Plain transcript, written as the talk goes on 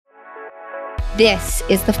This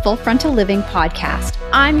is the Full Frontal Living Podcast.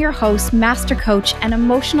 I'm your host, master coach, and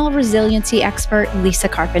emotional resiliency expert, Lisa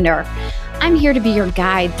Carpenter. I'm here to be your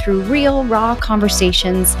guide through real, raw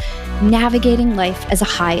conversations, navigating life as a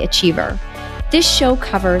high achiever. This show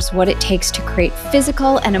covers what it takes to create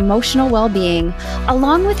physical and emotional well-being,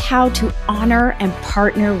 along with how to honor and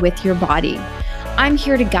partner with your body. I'm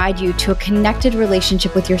here to guide you to a connected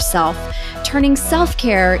relationship with yourself, turning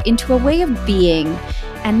self-care into a way of being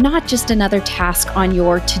and not just another task on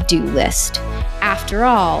your to-do list. After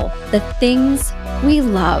all, the things we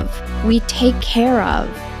love, we take care of.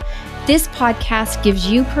 This podcast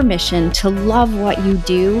gives you permission to love what you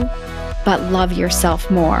do, but love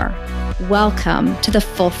yourself more. Welcome to the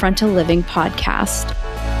Full Frontal Living Podcast.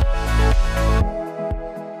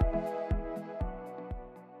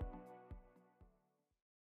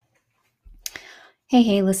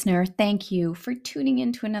 Hey, listener. Thank you for tuning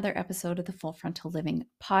in to another episode of the Full Frontal Living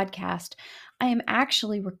Podcast. I am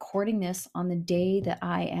actually recording this on the day that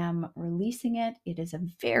I am releasing it. It is a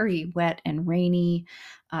very wet and rainy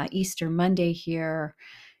Easter Monday here.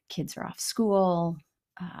 Kids are off school.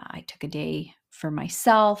 I took a day for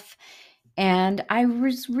myself, and I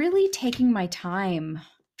was really taking my time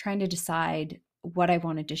trying to decide what I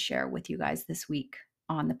wanted to share with you guys this week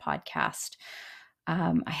on the podcast.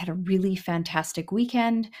 I had a really fantastic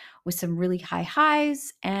weekend with some really high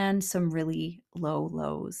highs and some really low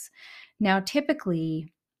lows. Now,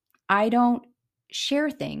 typically, I don't share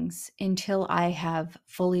things until I have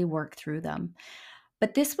fully worked through them.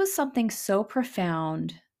 But this was something so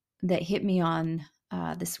profound that hit me on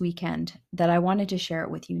this weekend that I wanted to share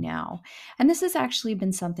it with you now. And this has actually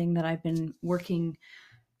been something that I've been working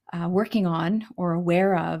on or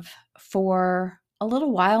aware of for a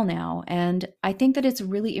little while now. And I think that it's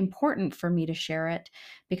really important for me to share it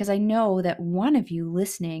because I know that one of you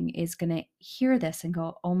listening is going to hear this and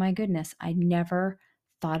go, oh my goodness, I never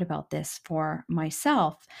thought about this for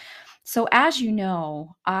myself. So as you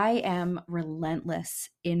know, I am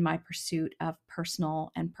relentless in my pursuit of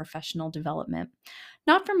personal and professional development,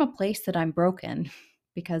 not from a place that I'm broken,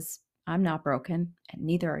 because I'm not broken and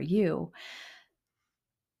neither are you,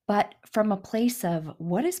 but from a place of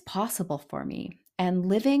what is possible for me and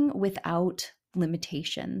living without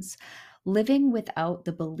limitations, living without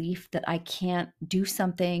the belief that I can't do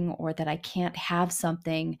something or that I can't have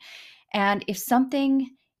something. And if something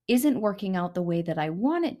isn't working out the way that I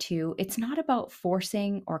want it to, it's not about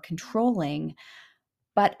forcing or controlling,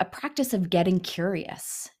 but a practice of getting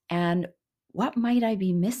curious and what might I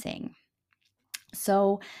be missing?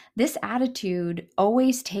 So this attitude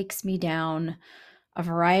always takes me down a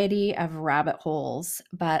variety of rabbit holes,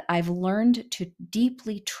 but I've learned to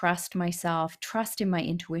deeply trust myself, trust in my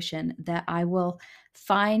intuition that I will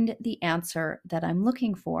find the answer that I'm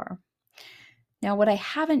looking for. Now, what I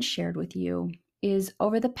haven't shared with you is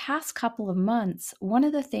over the past couple of months, one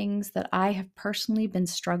of the things that I have personally been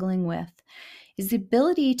struggling with is the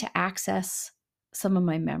ability to access some of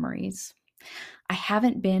my memories. I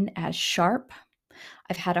haven't been as sharp.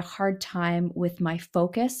 I've had a hard time with my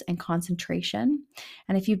focus and concentration.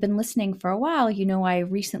 And if you've been listening for a while, you know I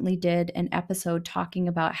recently did an episode talking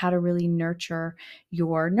about how to really nurture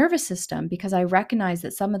your nervous system because I recognized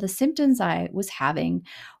that some of the symptoms I was having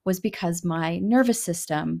was because my nervous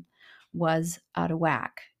system was out of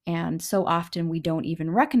whack. And so often we don't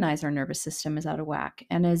even recognize our nervous system is out of whack.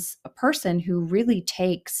 And as a person who really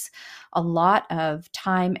takes a lot of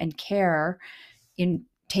time and care in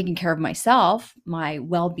taking care of myself, my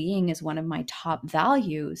well-being is one of my top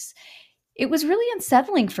values. It was really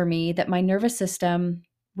unsettling for me that my nervous system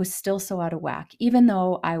was still so out of whack, even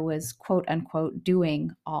though I was quote unquote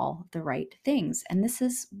doing all the right things. And this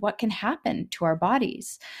is what can happen to our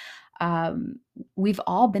bodies. We've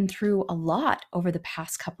all been through a lot over the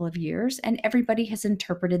past couple of years, and everybody has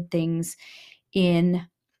interpreted things in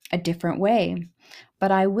a different way.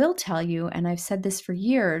 But I will tell you, and I've said this for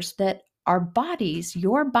years, that our bodies,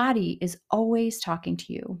 your body is always talking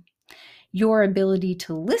to you. Your ability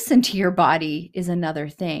to listen to your body is another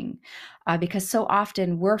thing, because so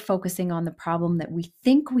often we're focusing on the problem that we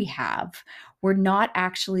think we have. We're not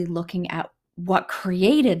actually looking at what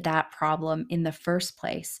created that problem in the first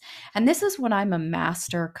place. And this is what I'm a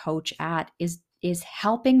master coach at, is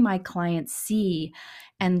helping my clients see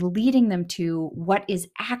and leading them to what is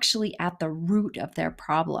actually at the root of their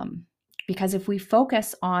problem. Because if we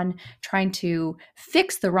focus on trying to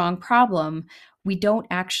fix the wrong problem, we don't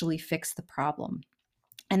actually fix the problem.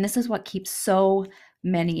 And this is what keeps so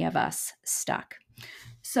many of us stuck.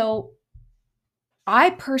 So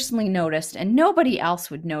I personally noticed, and nobody else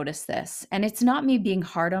would notice this, and it's not me being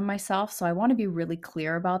hard on myself. So I want to be really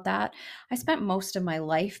clear about that. I spent most of my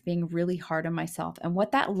life being really hard on myself. And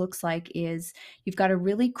what that looks like is you've got a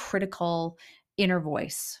really critical inner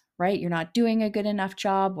voice, right? You're not doing a good enough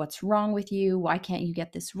job. What's wrong with you? Why can't you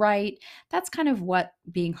get this right? That's kind of what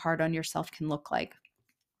being hard on yourself can look like.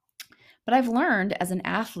 But I've learned as an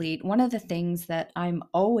athlete, one of the things that I'm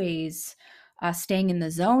always staying in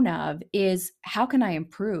the zone of is how can I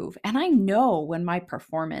improve? And I know when my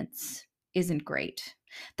performance isn't great.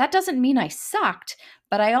 That doesn't mean I sucked,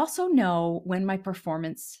 but I also know when my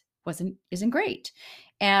performance isn't great.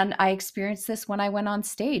 And I experienced this when I went on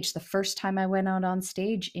stage. The first time I went out on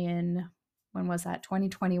stage in, when was that?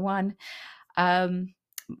 2021. Um,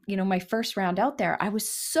 my first round out there, I was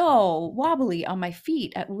so wobbly on my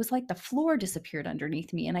feet. It was like the floor disappeared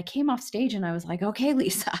underneath me. And I came off stage and I was like, okay,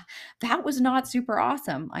 Lisa, that was not super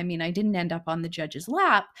awesome. I mean, I didn't end up on the judge's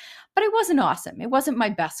lap, but it wasn't awesome. It wasn't my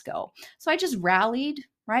best go. So I just rallied,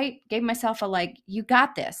 right? Gave myself a like, you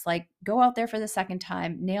got this, like go out there for the second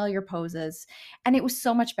time, nail your poses. And it was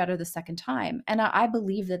so much better the second time. And I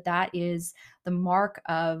believe that that is the mark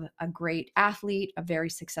of a great athlete, a very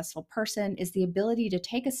successful person, is the ability to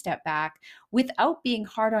take a step back without being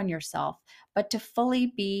hard on yourself, but to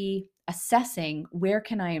fully be assessing where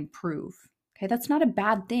can I improve. Okay, that's not a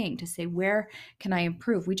bad thing to say, where can I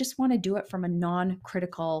improve? We just want to do it from a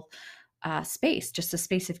non-critical space, just a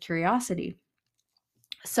space of curiosity.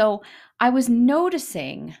 So I was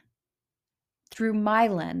noticing through my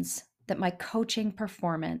lens that my coaching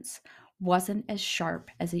performance wasn't as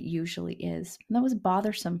sharp as it usually is. And that was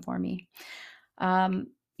bothersome for me. Um,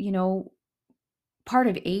 you know, Part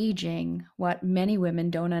of aging, what many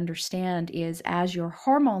women don't understand is as your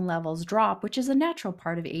hormone levels drop, which is a natural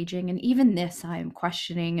part of aging, and even this I'm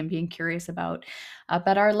questioning and being curious about,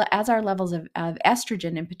 but as our levels of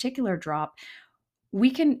estrogen in particular drop,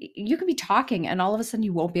 you can be talking and all of a sudden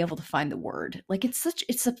you won't be able to find the word. Like such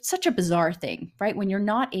a bizarre thing, right? When you're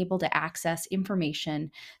not able to access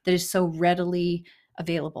information that is so readily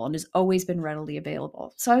available and has always been readily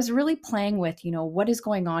available. So I was really playing with, what is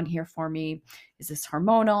going on here for me? Is this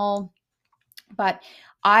hormonal? But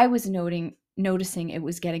I was noticing it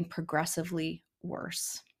was getting progressively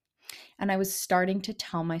worse. And I was starting to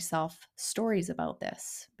tell myself stories about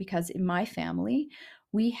this because in my family,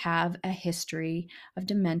 we have a history of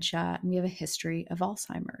dementia and we have a history of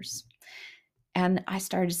Alzheimer's. And I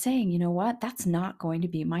started saying, you know what? That's not going to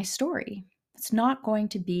be my story. It's not going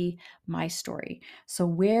to be my story. So,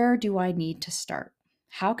 where do I need to start?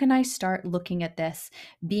 How can I start looking at this,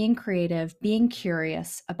 being creative, being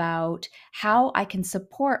curious about how I can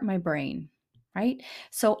support my brain? Right.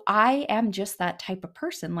 So I am just that type of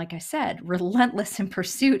person, like I said, relentless in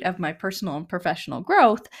pursuit of my personal and professional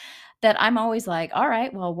growth, that I'm always like, all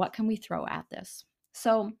right, well, what can we throw at this?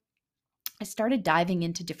 So I started diving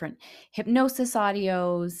into different hypnosis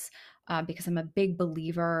audios because I'm a big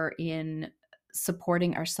believer in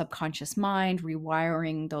supporting our subconscious mind,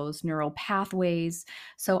 rewiring those neural pathways.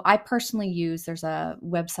 So I personally there's a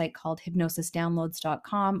website called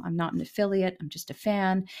hypnosisdownloads.com. I'm not an affiliate, I'm just a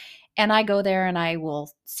fan. And I go there and I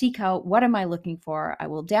will seek out, what am I looking for? I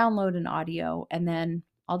will download an audio and then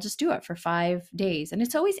I'll just do it for 5 days. And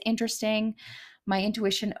it's always interesting. My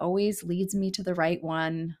intuition always leads me to the right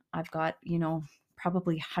one. I've got,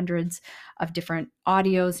 probably hundreds of different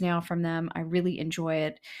audios now from them. I really enjoy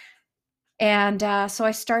it. And so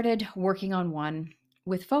I started working on one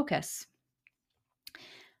with focus.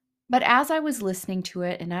 But as I was listening to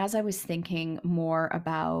it and as I was thinking more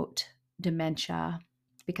about dementia,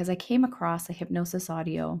 because I came across a hypnosis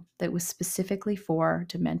audio that was specifically for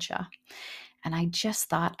dementia. And I just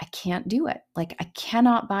thought, I can't do it. Like, I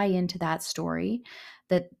cannot buy into that story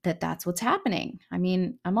that's what's happening. I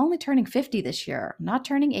mean, I'm only turning 50 this year. I'm not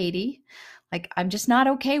turning 80. Like, I'm just not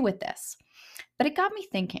okay with this. But it got me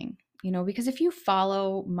thinking, because if you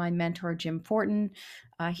follow my mentor, Jim Fortin,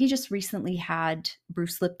 he just recently had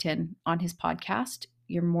Bruce Lipton on his podcast.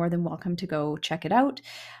 You're more than welcome to go check it out.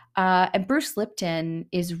 And Bruce Lipton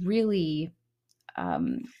is really,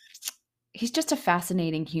 he's just a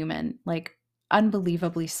fascinating human, like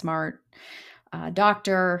unbelievably smart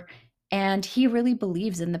doctor. And he really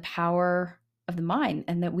believes in the power of the mind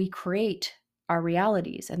and that we create our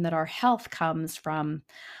realities and that our health comes from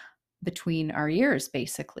between our ears,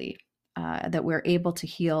 basically, that we're able to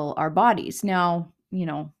heal our bodies. Now,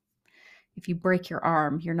 if you break your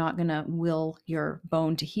arm, you're not going to will your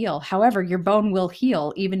bone to heal. However, your bone will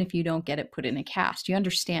heal even if you don't get it put in a cast. You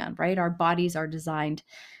understand, right? Our bodies are designed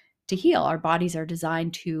to heal. Our bodies are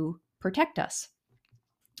designed to protect us.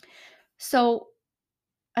 So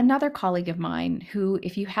another colleague of mine who,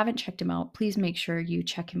 if you haven't checked him out, please make sure you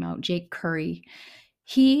check him out, Jake Curry.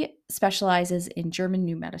 He specializes in German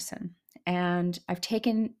New Medicine, and I've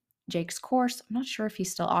taken Jake's course. I'm not sure if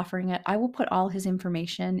he's still offering it. I will put all his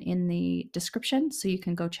information in the description so you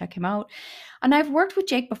can go check him out. And I've worked with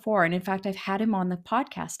Jake before, and in fact, I've had him on the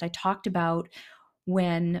podcast. I talked about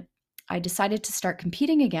when I decided to start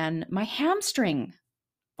competing again, my hamstring,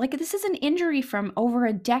 like this is an injury from over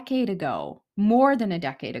a decade ago, more than a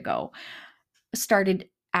decade ago, started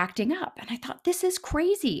acting up. And I thought, this is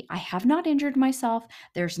crazy. I have not injured myself.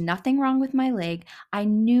 There's nothing wrong with my leg. I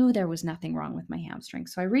knew there was nothing wrong with my hamstring.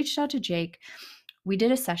 So I reached out to Jake. We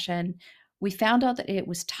did a session. We found out that it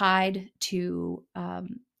was tied to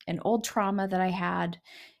an old trauma that I had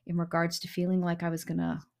in regards to feeling like I was going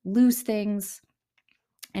to lose things.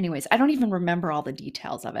 Anyways, I don't even remember all the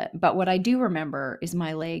details of it. But what I do remember is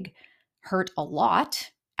my leg hurt a lot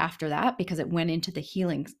after that because it went into the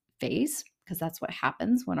healing phase, because that's what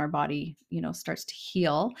happens when our body, starts to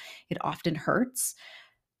heal. It often hurts.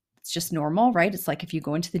 It's just normal, right? It's like if you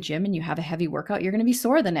go into the gym and you have a heavy workout, you're going to be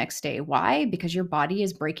sore the next day. Why? Because your body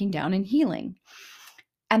is breaking down and healing.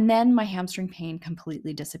 And then my hamstring pain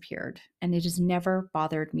completely disappeared, and it has never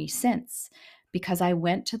bothered me since, because I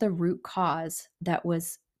went to the root cause that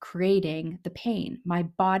was creating the pain. My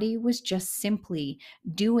body was just simply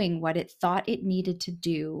doing what it thought it needed to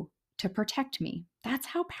do to protect me. That's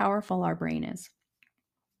how powerful our brain is.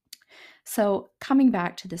 So, coming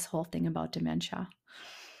back to this whole thing about dementia,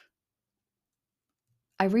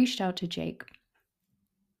 I reached out to Jake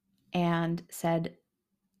and said,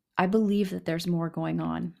 I believe that there's more going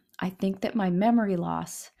on. I think that my memory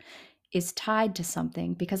loss is tied to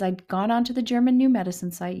something, because I'd gone onto the German New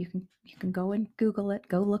Medicine site. You can go and Google it,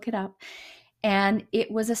 go look it up. And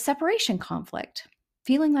it was a separation conflict,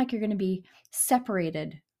 feeling like you're going to be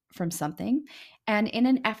separated from something. And in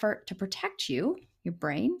an effort to protect you, your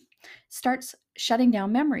brain starts shutting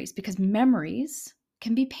down memories, because memories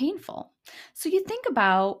can be painful. So you think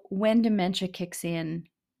about when dementia kicks in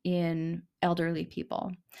elderly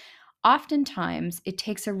people. Oftentimes, it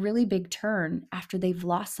takes a really big turn after they've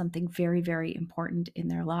lost something very, very important in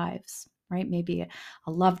their lives, right? Maybe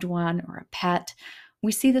a loved one or a pet.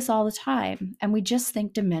 We see this all the time, and we just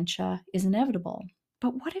think dementia is inevitable.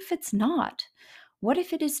 But what if it's not? What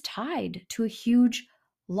if it is tied to a huge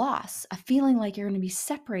loss, a feeling like you're going to be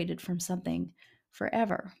separated from something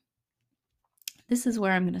forever? This is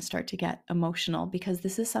where I'm going to start to get emotional, because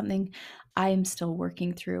this is something I am still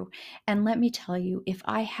working through. And let me tell you, if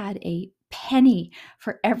I had a penny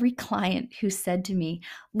for every client who said to me,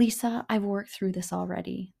 Lisa, I've worked through this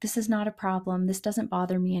already. This is not a problem. This doesn't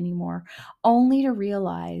bother me anymore. Only to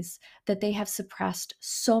realize that they have suppressed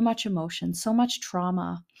so much emotion, so much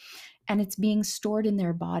trauma, and it's being stored in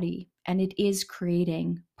their body, and it is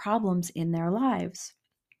creating problems in their lives.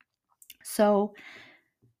 So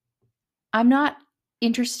I'm not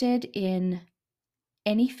interested in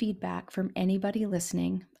any feedback from anybody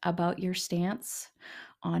listening about your stance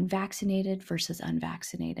on vaccinated versus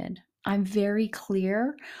unvaccinated. I'm very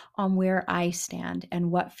clear on where I stand and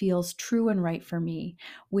what feels true and right for me,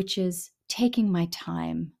 which is taking my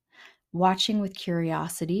time, watching with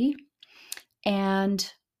curiosity,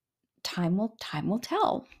 and time will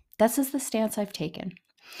tell. This is the stance I've taken.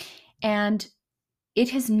 And it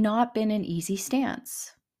has not been an easy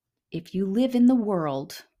stance. If you live in the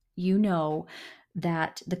world, you know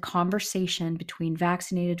that the conversation between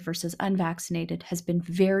vaccinated versus unvaccinated has been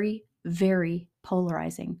very, very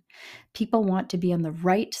polarizing. People want to be on the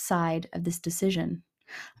right side of this decision.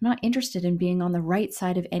 I'm not interested in being on the right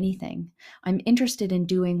side of anything. I'm interested in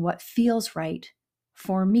doing what feels right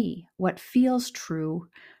for me, what feels true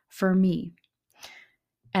for me.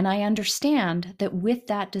 And I understand that with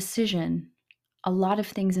that decision, a lot of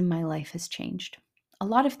things in my life has changed. A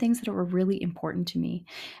lot of things that were really important to me.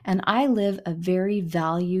 And I live a very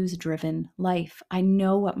values-driven life. I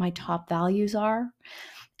know what my top values are,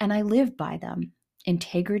 and I live by them.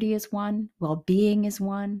 Integrity is one, well-being is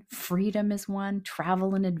one, freedom is one,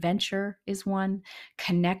 travel and adventure is one,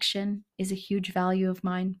 connection is a huge value of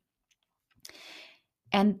mine.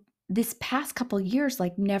 And this past couple of years,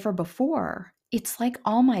 like never before, it's like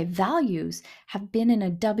all my values have been in a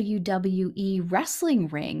WWE wrestling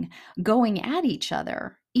ring going at each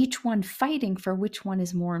other, each one fighting for which one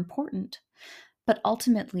is more important. But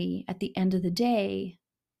ultimately, at the end of the day,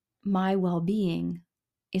 my well-being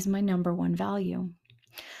is my number one value.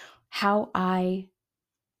 How I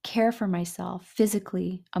care for myself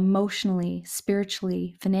physically, emotionally,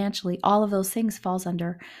 spiritually, financially, all of those things falls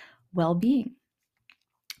under well-being.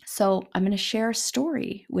 So I'm going to share a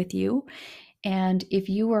story with you. And if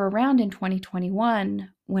you were around in 2021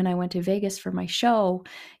 when I went to Vegas for my show,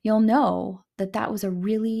 you'll know that that was a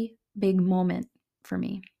really big moment for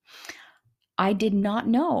me. I did not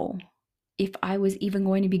know if I was even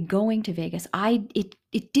going to be going to Vegas.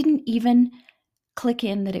 It didn't even click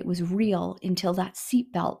in that it was real until that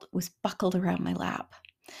seatbelt was buckled around my lap,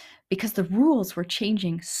 because the rules were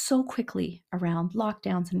changing so quickly around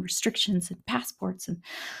lockdowns and restrictions and passports and,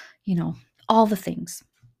 all the things.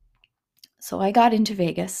 So I got into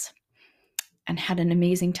Vegas and had an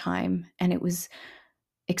amazing time. And it was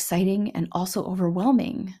exciting and also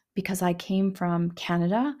overwhelming because I came from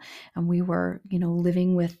Canada and we were,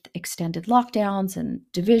 living with extended lockdowns and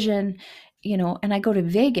division, and I go to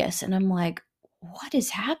Vegas and I'm like, what is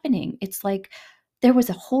happening? It's like there was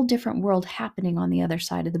a whole different world happening on the other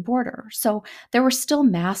side of the border. So there were still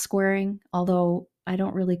mask wearing, although I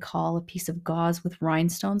don't really call a piece of gauze with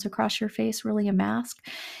rhinestones across your face really a mask.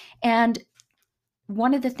 And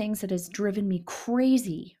one of the things that has driven me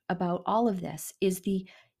crazy about all of this is the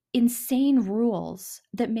insane rules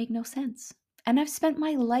that make no sense. And I've spent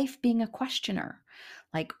my life being a questioner.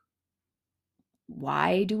 Like,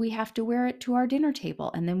 why do we have to wear it to our dinner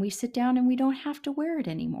table? And then we sit down and we don't have to wear it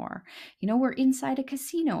anymore. We're inside a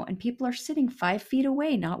casino and people are sitting 5 feet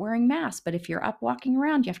away, not wearing masks. But if you're up walking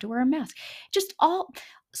around, you have to wear a mask. Just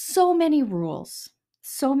so many rules,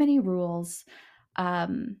 so many rules.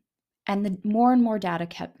 And the more and more data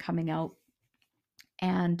kept coming out,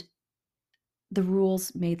 and the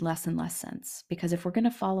rules made less and less sense, because if we're going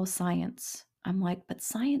to follow science, I'm like, but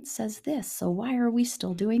science says this, so why are we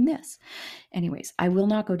still doing this? Anyways, I will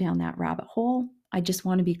not go down that rabbit hole. I just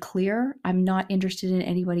want to be clear. I'm not interested in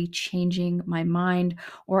anybody changing my mind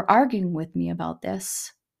or arguing with me about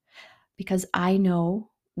this, because I know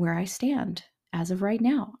where I stand. As of right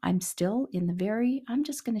now, I'm still in I'm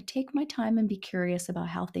just going to take my time and be curious about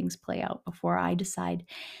how things play out before I decide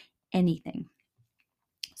anything.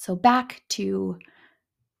 So back to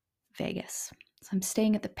Vegas. So I'm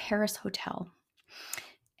staying at the Paris Hotel.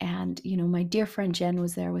 And, my dear friend Jen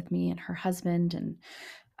was there with me and her husband and,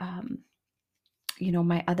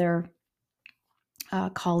 my other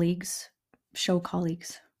colleagues, show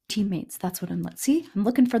colleagues, teammates. That's what I'm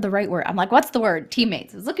looking for the right word. I'm like, what's the word?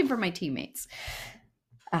 Teammates. I was looking for my teammates.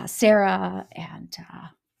 Sarah and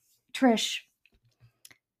Trish.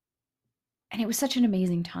 And it was such an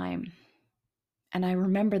amazing time. And I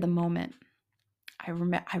remember the moment. I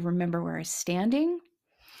remember where I was standing.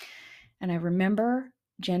 And I remember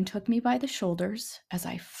Jen took me by the shoulders as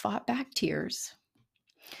I fought back tears,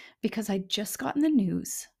 because I'd just gotten the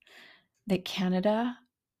news that Canada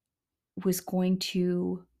was going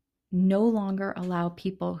to no longer allow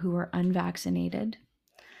people who are unvaccinated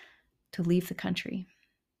to leave the country.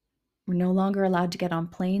 We're no longer allowed to get on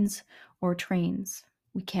planes or trains.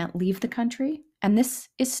 We can't leave the country. And this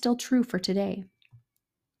is still true for today.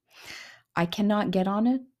 I cannot get on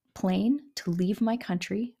a plane to leave my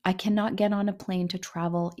country. I cannot get on a plane to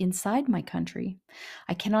travel inside my country.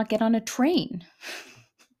 I cannot get on a train.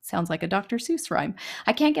 Sounds like a Dr. Seuss rhyme.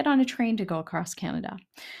 I can't get on a train to go across Canada.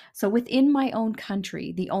 So within my own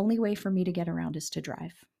country, the only way for me to get around is to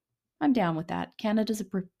drive. I'm down with that. Canada's a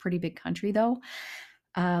pretty big country, though.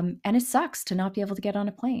 And it sucks to not be able to get on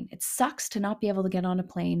a plane. It sucks to not be able to get on a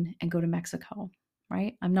plane and go to Mexico,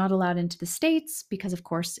 right? I'm not allowed into the States because, of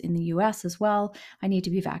course, in the US as well, I need to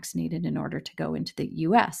be vaccinated in order to go into the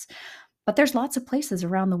US. But there's lots of places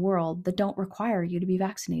around the world that don't require you to be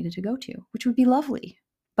vaccinated to go to, which would be lovely.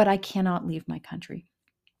 But I cannot leave my country.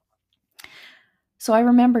 So I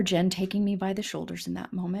remember Jen taking me by the shoulders in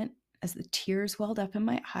that moment as the tears welled up in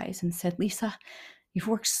my eyes and said, Lisa, you've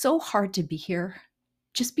worked so hard to be here.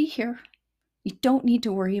 Just be here. You don't need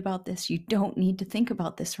to worry about this. You don't need to think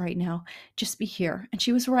about this right now. Just be here. And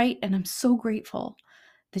she was right. And I'm so grateful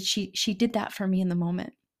that she did that for me in the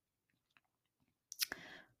moment.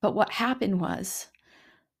 But what happened was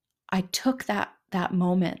I took that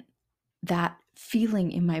moment, that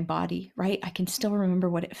feeling in my body, right? I can still remember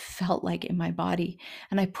what it felt like in my body.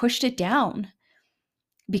 And I pushed it down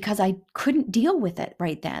because I couldn't deal with it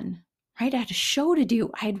right then, right? I had a show to do.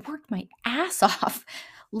 I had worked my ass off,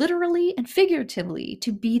 literally and figuratively,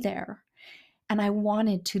 to be there. And I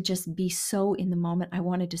wanted to just be so in the moment. I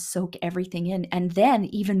wanted to soak everything in. And then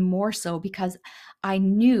even more so because I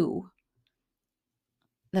knew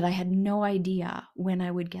that I had no idea when I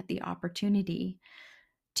would get the opportunity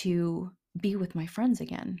to be with my friends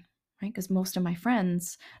again, right? Because most of my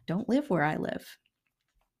friends don't live where I live.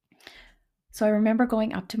 So I remember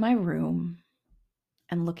going up to my room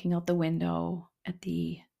and looking out the window at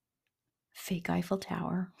the fake Eiffel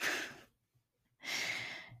Tower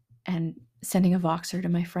and sending a Voxer to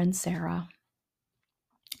my friend Sarah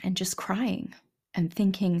and just crying and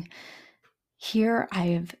thinking, here I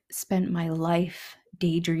have spent my life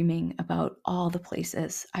daydreaming about all the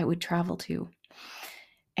places I would travel to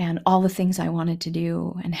and all the things I wanted to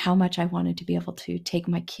do and how much I wanted to be able to take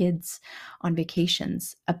my kids on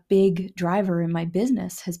vacations. A big driver in my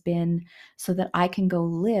business has been so that I can go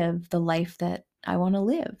live the life that I want to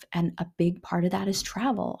live. And a big part of that is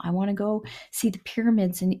travel. I want to go see the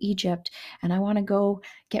pyramids in Egypt, and I want to go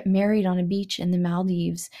get married on a beach in the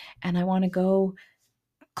Maldives, and I want to go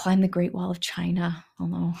climb the Great Wall of China,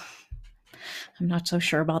 although I'm not so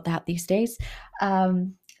sure about that these days.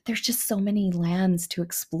 There's just so many lands to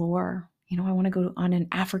explore. I want to go on an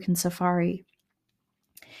African safari.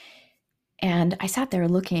 And I sat there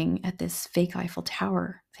looking at this fake Eiffel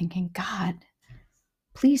Tower, thinking, God,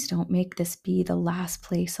 please don't make this be the last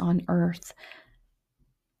place on earth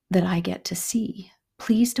that I get to see.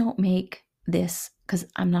 Please don't make this, because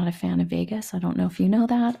I'm not a fan of Vegas. I don't know if you know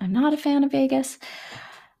that. I'm not a fan of Vegas.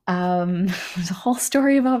 There's a whole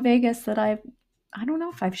story about Vegas that I don't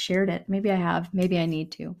know if I've shared it. Maybe I have. Maybe I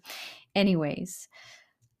need to. Anyways,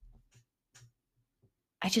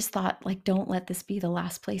 I just thought, don't let this be the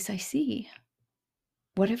last place I see.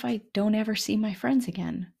 What if I don't ever see my friends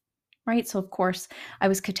again? Right? So, of course, I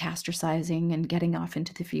was catastrophizing and getting off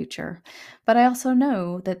into the future. But I also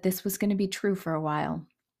know that this was going to be true for a while.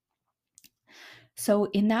 So,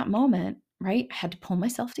 in that moment, right, I had to pull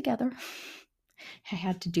myself together. I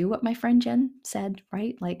had to do what my friend Jen said,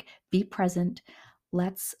 right? Be present.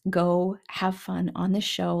 Let's go have fun on this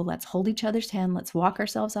show. Let's hold each other's hand. Let's walk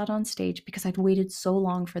ourselves out on stage, because I'd waited so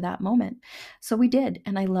long for that moment. So we did.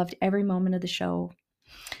 And I loved every moment of the show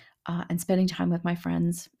and spending time with my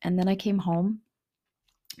friends. And then I came home,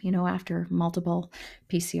 after multiple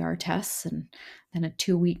PCR tests and then a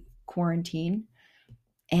 2-week quarantine.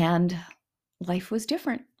 And life was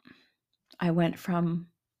different. I went from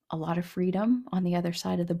a lot of freedom on the other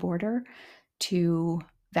side of the border to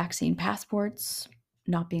vaccine passports,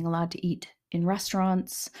 not being allowed to eat in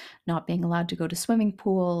restaurants, not being allowed to go to swimming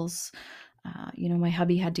pools. My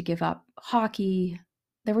hubby had to give up hockey.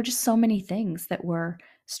 There were just so many things that were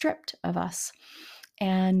stripped of us.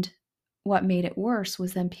 And what made it worse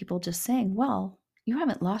was then people just saying, well, you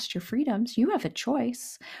haven't lost your freedoms. You have a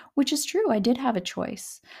choice, which is true. I did have a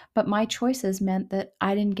choice, but my choices meant that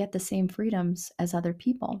I didn't get the same freedoms as other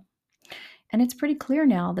people. And it's pretty clear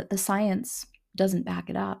now that the science doesn't back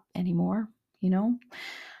it up anymore,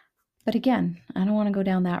 But again, I don't want to go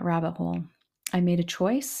down that rabbit hole. I made a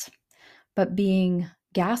choice, but being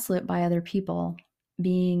gaslit by other people,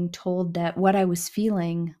 being told that what I was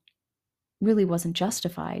feeling really wasn't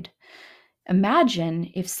justified.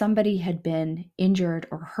 Imagine if somebody had been injured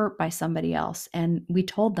or hurt by somebody else and we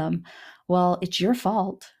told them, well, it's your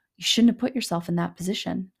fault. You shouldn't have put yourself in that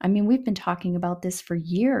position. I mean, we've been talking about this for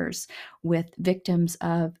years with victims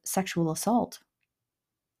of sexual assault,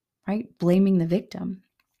 right? Blaming the victim.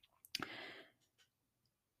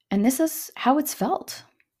 And this is how it's felt.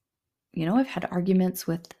 I've had arguments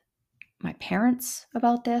with my parents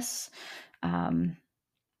about this. A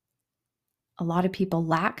lot of people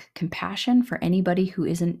lack compassion for anybody who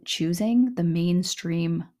isn't choosing the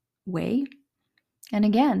mainstream way. And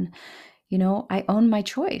again, I own my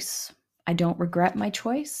choice. I don't regret my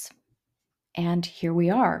choice. And here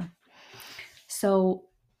we are. So,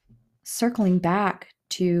 circling back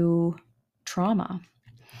to trauma,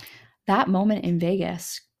 that moment in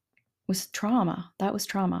Vegas was trauma. That was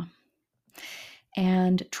trauma.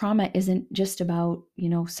 And trauma isn't just about,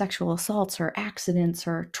 sexual assaults or accidents,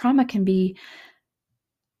 or trauma can be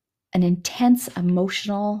an intense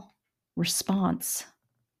emotional response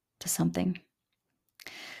to something.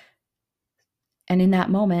 And in that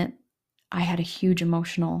moment, I had a huge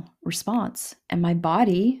emotional response, and my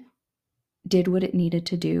body did what it needed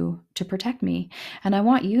to do to protect me. And I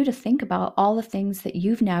want you to think about all the things that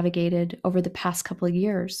you've navigated over the past couple of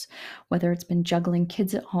years, whether it's been juggling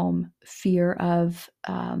kids at home, fear of,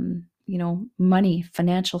 money,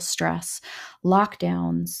 financial stress,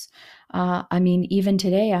 lockdowns. Even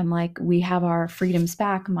today, I'm like, we have our freedoms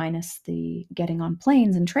back, minus the getting on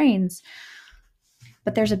planes and trains.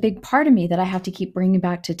 But there's a big part of me that I have to keep bringing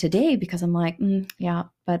back to today, because I'm like, yeah,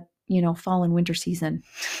 but fall and winter season.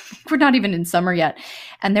 We're not even in summer yet.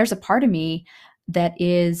 And there's a part of me that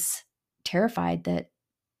is terrified that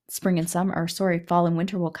fall and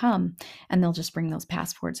winter will come and they'll just bring those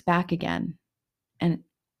passports back again. And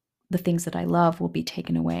the things that I love will be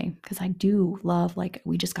taken away, because I do love,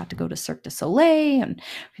 we just got to go to Cirque du Soleil and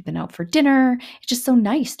we've been out for dinner. It's just so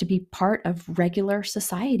nice to be part of regular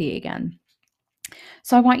society again.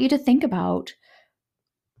 So I want you to think about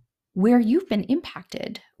where you've been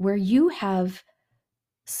impacted, where you have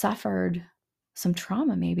suffered some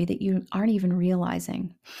trauma maybe that you aren't even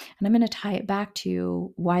realizing. And I'm going to tie it back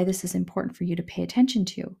to why this is important for you to pay attention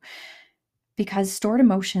to, because stored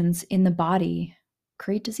emotions in the body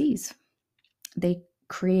create disease. They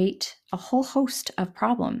create a whole host of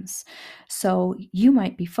problems. So you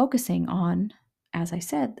might be focusing on, as I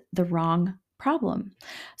said, the wrong problem.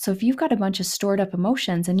 So if you've got a bunch of stored up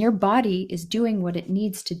emotions and your body is doing what it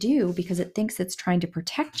needs to do because it thinks it's trying to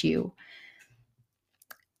protect you,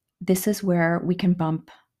 this is where we can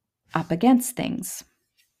bump up against things.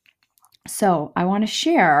 So I want to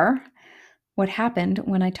share what happened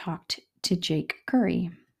when I talked to Jake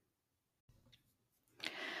Curry.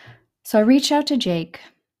 So I reached out to Jake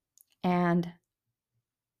and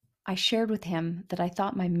I shared with him that I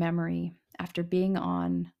thought my memory, after being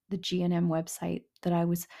on the GNM website, that I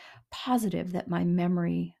was positive that my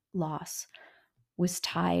memory loss was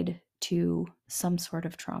tied to some sort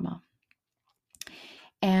of trauma.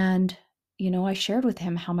 And, I shared with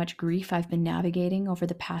him how much grief I've been navigating over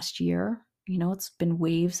the past year. It's been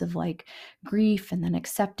waves of like grief and then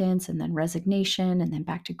acceptance and then resignation and then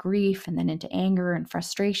back to grief and then into anger and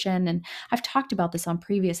frustration. And I've talked about this on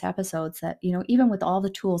previous episodes that, even with all the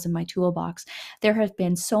tools in my toolbox, there have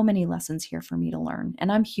been so many lessons here for me to learn.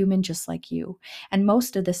 And I'm human just like you. And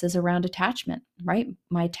most of this is around attachment, right?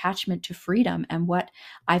 My attachment to freedom and what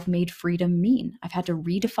I've made freedom mean. I've had to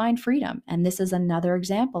redefine freedom. And this is another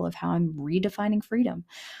example of how I'm redefining freedom.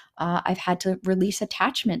 I've had to release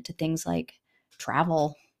attachment to things like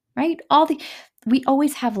travel, right? We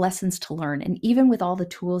always have lessons to learn. And even with all the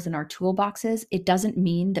tools in our toolboxes, it doesn't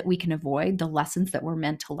mean that we can avoid the lessons that we're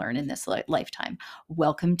meant to learn in this lifetime.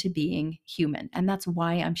 Welcome to being human. And that's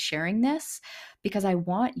why I'm sharing this, because I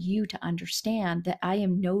want you to understand that I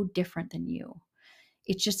am no different than you.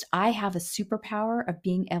 It's just I have a superpower of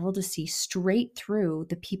being able to see straight through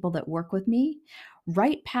the people that work with me,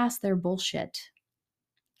 right past their bullshit.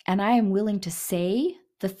 And I am willing to say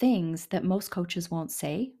the things that most coaches won't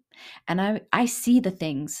say. And I see the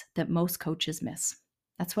things that most coaches miss.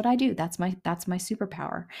 That's what I do. That's my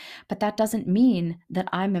superpower. But that doesn't mean that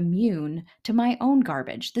I'm immune to my own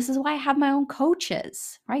garbage. This is why I have my own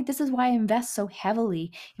coaches, right? This is why I invest so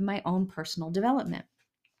heavily in my own personal development.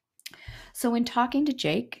 So in talking to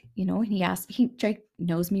Jake, Jake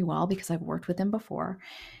knows me well because I've worked with him before.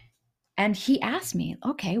 And he asked me,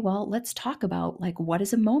 okay, well, let's talk about like, what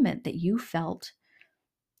is a moment that you felt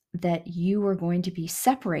that you were going to be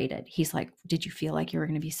separated? He's like, did you feel like you were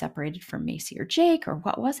going to be separated from Macy or Jake, or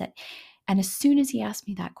what was it? And as soon as he asked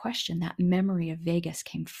me that question, that memory of Vegas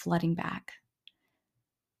came flooding back.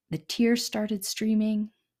 The tears started streaming.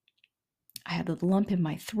 I had a lump in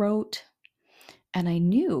my throat. And I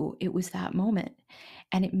knew it was that moment.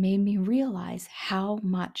 And it made me realize how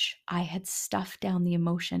much I had stuffed down the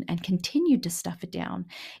emotion and continued to stuff it down.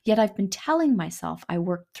 Yet I've been telling myself I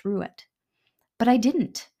worked through it, but I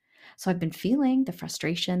didn't. So I've been feeling the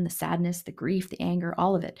frustration, the sadness, the grief, the anger,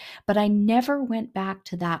 all of it. But I never went back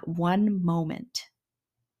to that one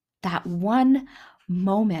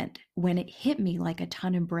moment when it hit me like a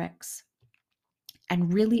ton of bricks,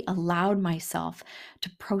 and really allowed myself to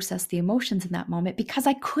process the emotions in that moment because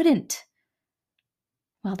I couldn't.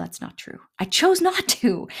 Well, that's not true. I chose not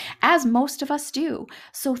to, as most of us do.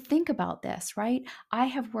 So think about this, right? I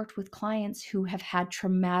have worked with clients who have had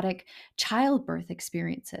traumatic childbirth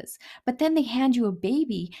experiences, but then they hand you a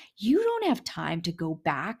baby. You don't have time to go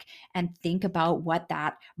back and think about what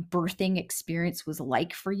that birthing experience was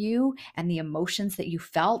like for you and the emotions that you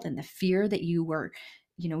felt and the fear that you were,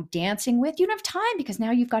 dancing with. You don't have time because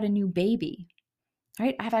now you've got a new baby,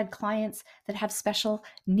 right? I've had clients that have special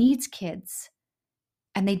needs kids,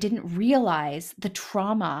 and they didn't realize the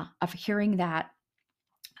trauma of hearing that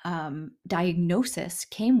diagnosis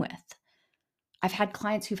came with. I've had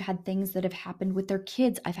clients who've had things that have happened with their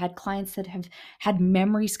kids. I've had clients that have had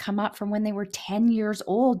memories come up from when they were 10 years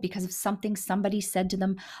old because of something somebody said to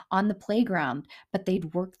them on the playground, but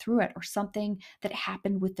they'd worked through it, or something that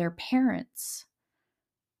happened with their parents.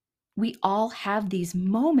 We all have these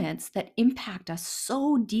moments that impact us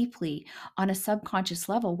so deeply on a subconscious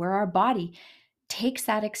level, where our body takes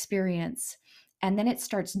that experience and then it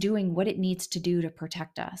starts doing what it needs to do to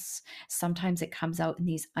protect us. Sometimes it comes out in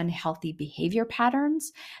these unhealthy behavior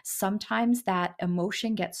patterns. Sometimes that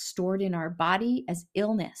emotion gets stored in our body as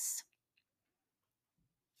illness.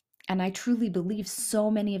 And I truly believe so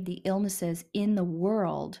many of the illnesses in the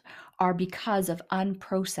world are because of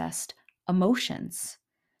unprocessed emotions,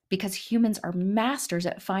 because humans are masters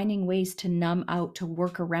at finding ways to numb out, to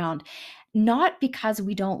work around. not because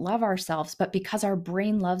we don't love ourselves, but because our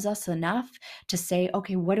brain loves us enough to say,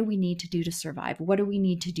 okay, what do we need to do to survive? What do we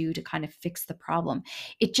need to do to kind of fix the problem?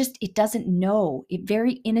 It doesn't know. It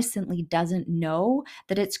very innocently doesn't know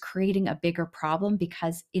that it's creating a bigger problem,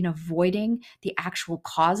 because in avoiding the actual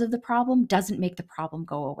cause of the problem doesn't make the problem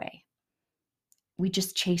go away. We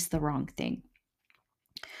just chase the wrong thing.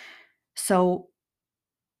 So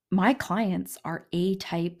my clients are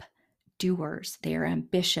A-type doers. They are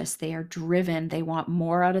ambitious. They are driven. They want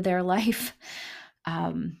more out of their life,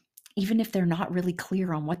 even if they're not really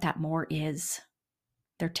clear on what that more is.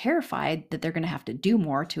 They're terrified that they're going to have to do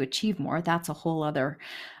more to achieve more. That's a whole other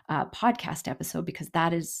podcast episode, because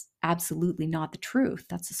that is absolutely not the truth.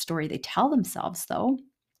 That's a story they tell themselves, though.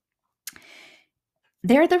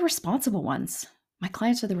 They're the responsible ones. My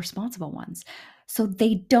clients are the responsible ones. So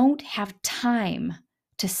they don't have time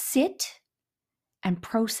to sit and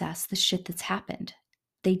process the shit that's happened.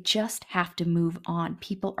 They just have to move on.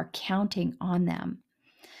 People are counting on them.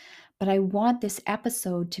 But I want this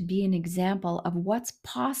episode to be an example of what's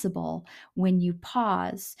possible when you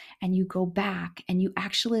pause and you go back and you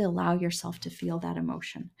actually allow yourself to feel that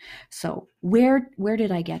emotion. So where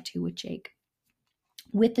did I get to with Jake?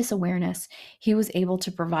 With this awareness, he was able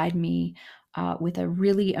to provide me with a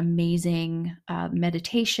really amazing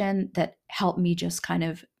meditation that helped me just kind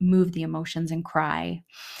of move the emotions and cry,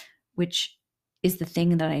 which is the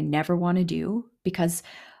thing that I never want to do, because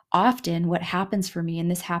often what happens for me,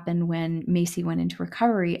 and this happened when Macy went into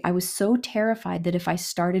recovery, I was so terrified that if I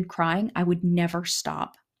started crying, I would never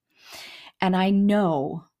stop. And I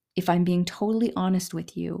know, if I'm being totally honest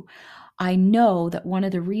with you, I know that one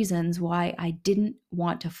of the reasons why I didn't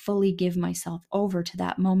want to fully give myself over to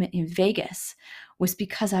that moment in Vegas was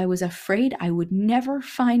because I was afraid I would never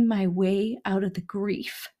find my way out of the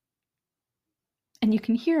grief. And you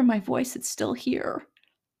can hear in my voice, it's still here.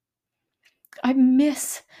 I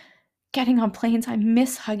miss getting on planes. I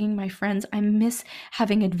miss hugging my friends. I miss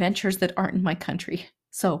having adventures that aren't in my country.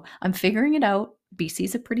 So I'm figuring it out. BC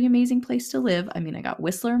is a pretty amazing place to live. I mean, I got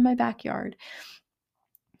Whistler in my backyard.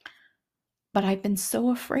 But I've been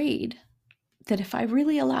so afraid that if I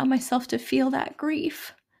really allow myself to feel that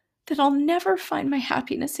grief, that I'll never find my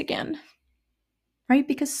happiness again, right?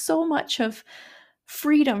 Because so much of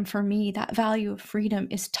freedom for me, that value of freedom,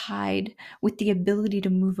 is tied with the ability to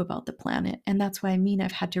move about the planet. And that's why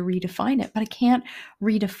I've had to redefine it. But I can't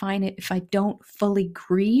redefine it if I don't fully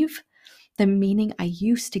grieve the meaning I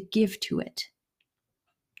used to give to it.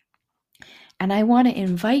 And I want to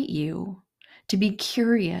invite you to be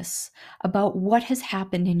curious about what has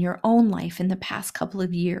happened in your own life in the past couple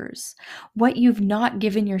of years, what you've not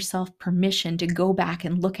given yourself permission to go back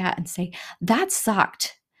and look at and say, that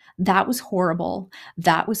sucked. That was horrible.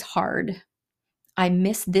 That was hard. I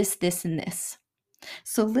miss this, this, and this.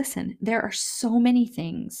 So listen, there are so many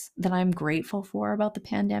things that I'm grateful for about the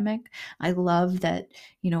pandemic. I love that,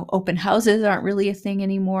 open houses aren't really a thing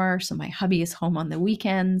anymore. So my hubby is home on the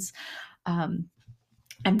weekends.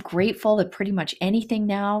 I'm grateful that pretty much anything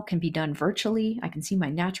now can be done virtually. I can see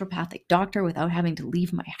my naturopathic doctor without having to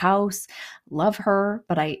leave my house. Love her,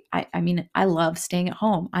 but I love staying at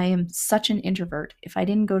home. I am such an introvert. If I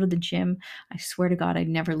didn't go to the gym, I swear to God, I'd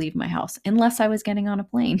never leave my house unless I was getting on a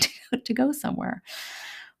plane to go somewhere.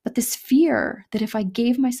 But this fear that if I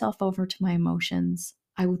gave myself over to my emotions,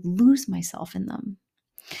 I would lose myself in them.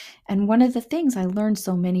 And one of the things I learned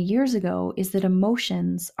so many years ago is that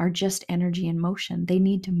emotions are just energy in motion. They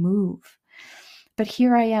need to move. But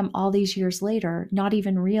here I am all these years later, not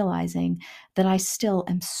even realizing that I still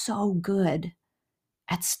am so good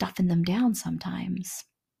at stuffing them down sometimes.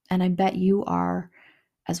 And I bet you are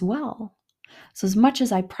as well. So as much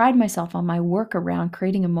as I pride myself on my work around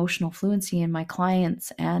creating emotional fluency in my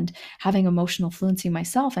clients and having emotional fluency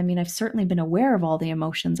myself, I've certainly been aware of all the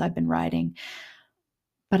emotions I've been riding.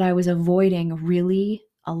 But I was avoiding really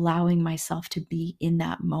allowing myself to be in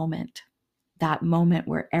that moment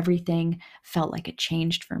where everything felt like it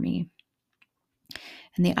changed for me.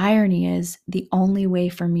 And the irony is, the only way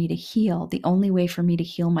for me to heal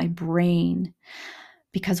my brain,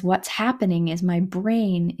 because what's happening is my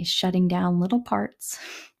brain is shutting down little parts,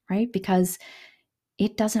 right? Because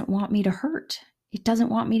it doesn't want me to hurt. It doesn't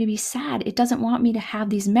want me to be sad. It doesn't want me to have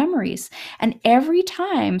these memories. And every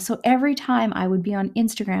time I would be on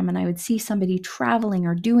Instagram and I would see somebody traveling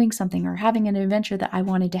or doing something or having an adventure that I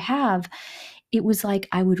wanted to have, it was like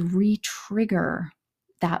I would re-trigger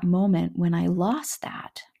that moment when I lost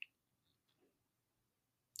that.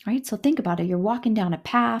 Right? So think about it. You're walking down a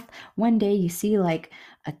path. One day you see like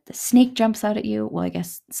the snake jumps out at you. Well, I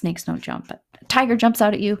guess snakes don't jump, but a tiger jumps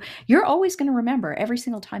out at you. You're always going to remember every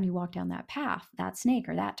single time you walk down that path, that snake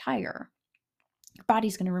or that tiger. your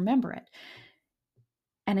body's going to remember it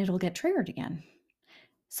and it'll get triggered again.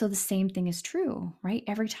 So the same thing is true, right?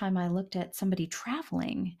 Every time I looked at somebody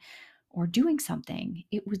traveling or doing something,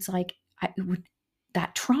 it was like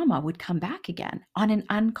that trauma would come back again on an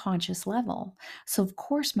unconscious level. So of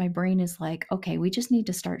course my brain is like, okay, we just need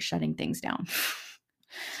to start shutting things down.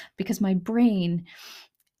 Because my brain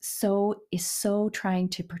is so trying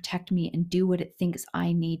to protect me and do what it thinks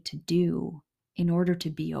I need to do in order to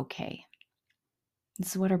be okay.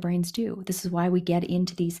 This is what our brains do. This is why we get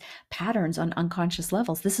into these patterns on unconscious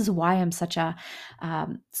levels. This is why I'm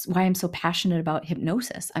why I'm so passionate about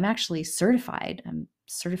hypnosis. I'm actually certified. I'm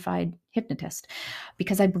certified hypnotist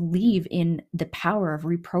because I believe in the power of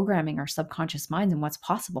reprogramming our subconscious minds and what's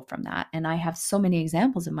possible from that. And I have so many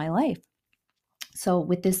examples in my life. So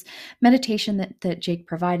with this meditation that Jake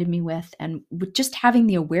provided me with, and with just having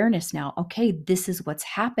the awareness now, okay, this is what's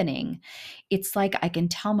happening. It's like I can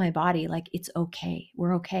tell my body, like, it's okay,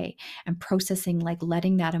 we're okay. And processing, like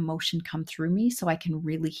letting that emotion come through me so I can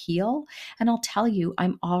really heal. And I'll tell you,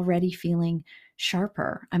 I'm already feeling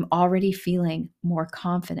sharper. I'm already feeling more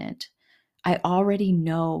confident. I already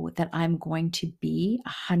know that I'm going to be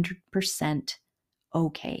 100%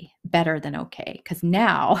 okay, better than okay. Because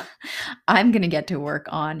now I'm going to get to work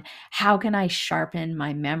on how can I sharpen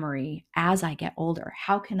my memory as I get older?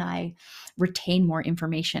 How can I retain more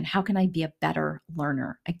information? How can I be a better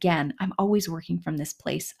learner? Again, I'm always working from this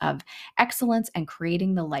place of excellence and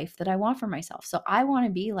creating the life that I want for myself. So I want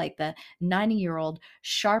to be like the 90-year-old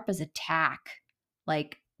sharp as a tack,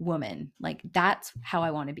 like woman. Like that's how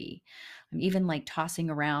I want to be. I'm even like tossing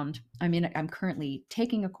around. I'm currently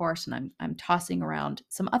taking a course and I'm tossing around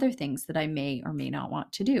some other things that I may or may not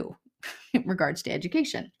want to do in regards to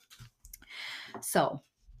education. So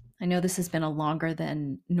I know this has been a longer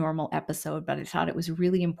than normal episode, but I thought it was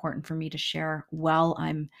really important for me to share while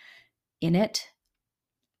I'm in it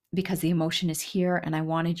because the emotion is here and I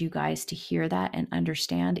wanted you guys to hear that and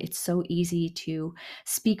understand. It's so easy to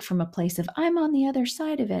speak from a place of I'm on the other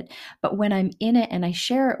side of it, but when I'm in it and I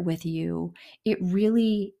share it with you, it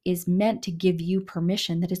really is meant to give you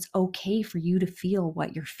permission that it's okay for you to feel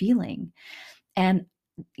what you're feeling. And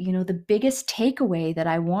the biggest takeaway that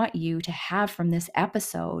I want you to have from this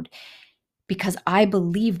episode, because I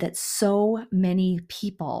believe that so many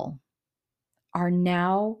people are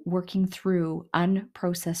now working through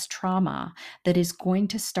unprocessed trauma that is going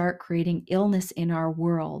to start creating illness in our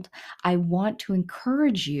world. I want to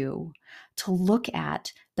encourage you to look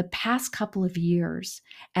at the past couple of years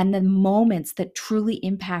and the moments that truly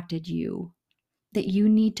impacted you, that you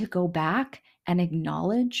need to go back and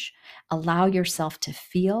acknowledge, allow yourself to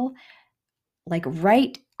feel, like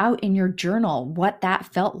write out in your journal what that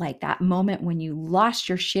felt like, that moment when you lost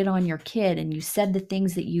your shit on your kid and you said the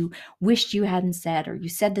things that you wished you hadn't said, or you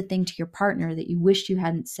said the thing to your partner that you wished you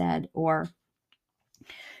hadn't said, or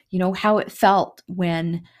how it felt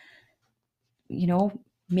when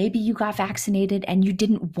maybe you got vaccinated and you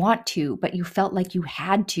didn't want to, but you felt like you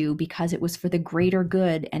had to because it was for the greater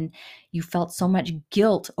good and you felt so much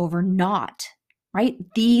guilt over not, right?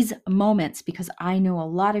 These moments, because I know a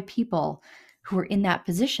lot of people who are in that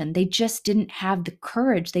position, they just didn't have the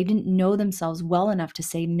courage. They didn't know themselves well enough to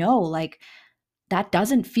say, no, like that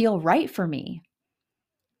doesn't feel right for me.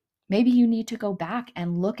 Maybe you need to go back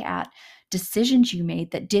and look at decisions you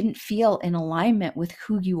made that didn't feel in alignment with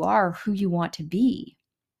who you are, who you want to be.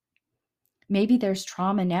 Maybe there's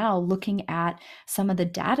trauma now looking at some of the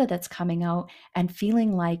data that's coming out and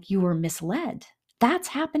feeling like you were misled. That's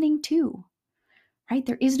happening too, right?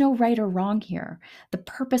 There is no right or wrong here. The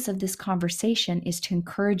purpose of this conversation is to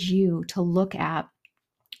encourage you to look at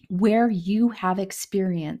where you have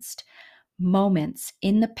experienced moments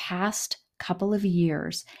in the past couple of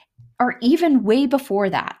years, or even way before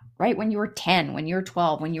that, right? When you were 10, when you were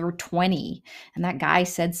 12, when you were 20, and that guy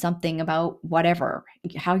said something about whatever,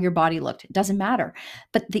 how your body looked, it doesn't matter,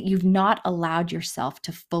 but that you've not allowed yourself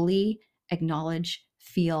to fully acknowledge,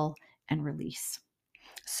 feel, and release.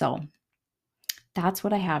 So that's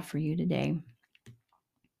what I have for you today.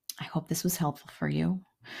 I hope this was helpful for you.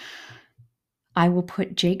 I will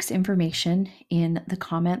put Jake's information in the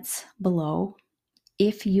comments below.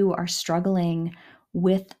 If you are struggling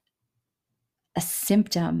with a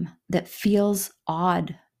symptom that feels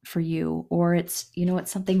odd for you, or it's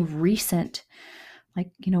something recent,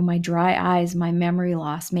 like my dry eyes, my memory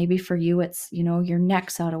loss, maybe for you it's your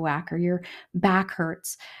neck's out of whack or your back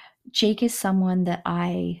hurts. Jake is someone that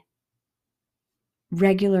I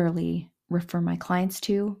regularly refer my clients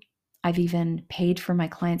to. I've even paid for my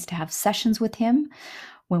clients to have sessions with him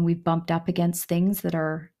when we've bumped up against things that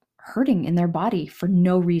are hurting in their body for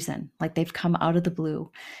no reason, like they've come out of the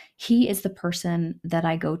blue. he is the person that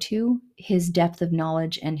I go to. His depth of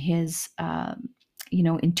knowledge and his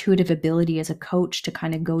intuitive ability as a coach to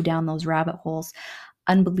kind of go down those rabbit holes,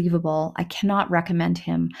 unbelievable. I cannot recommend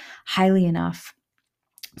him highly enough.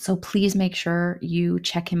 So please make sure you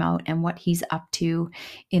check him out and what he's up to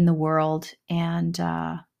in the world. And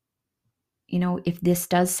if this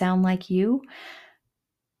does sound like you,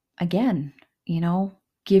 again,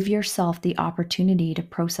 give yourself the opportunity to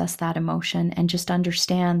process that emotion and just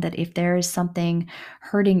understand that if there is something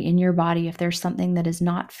hurting in your body, if there's something that is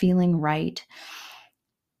not feeling right,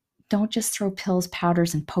 don't just throw pills,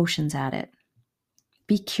 powders, and potions at it.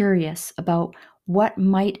 Be curious about what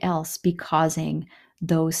might else be causing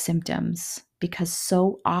those symptoms, because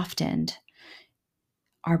so often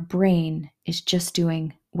our brain is just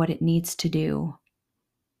doing what it needs to do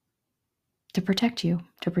to protect you,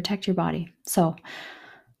 to protect your body. So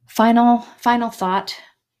final thought,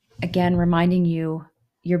 again, reminding you,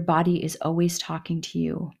 your body is always talking to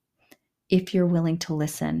you if you're willing to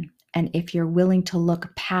listen and if you're willing to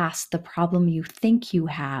look past the problem you think you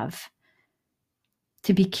have,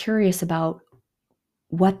 to be curious about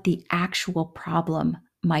what the actual problem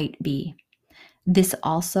might be. This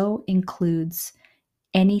also includes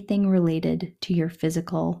anything related to your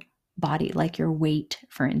physical body, like your weight,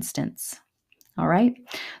 for instance. All right.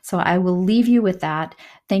 So I will leave you with that.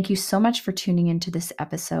 Thank you so much for tuning into this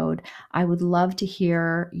episode. I would love to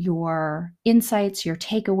hear your insights, your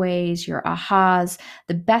takeaways, your ahas.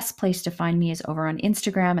 The best place to find me is over on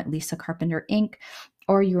Instagram at Lisa Carpenter Inc.,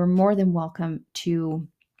 or you are more than welcome to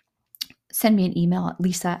send me an email at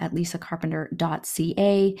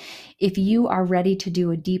lisa@lisacarpenter.ca. If you are ready to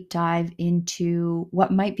do a deep dive into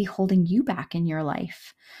what might be holding you back in your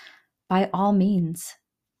life, by all means,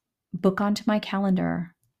 book onto my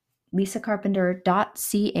calendar,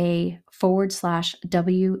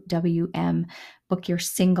 lisacarpenter.ca/WWM. Book your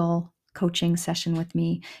single coaching session with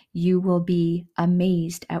me. You will be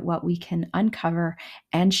amazed at what we can uncover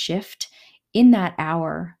and shift in that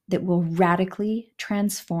hour that will radically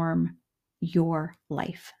transform your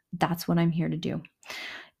life. That's what I'm here to do.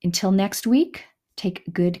 Until next week,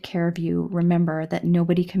 take good care of you. Remember that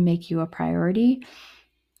nobody can make you a priority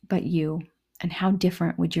but you. And how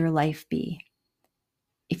different would your life be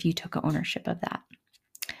if you took ownership of that?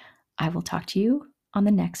 I will talk to you on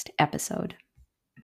the next episode.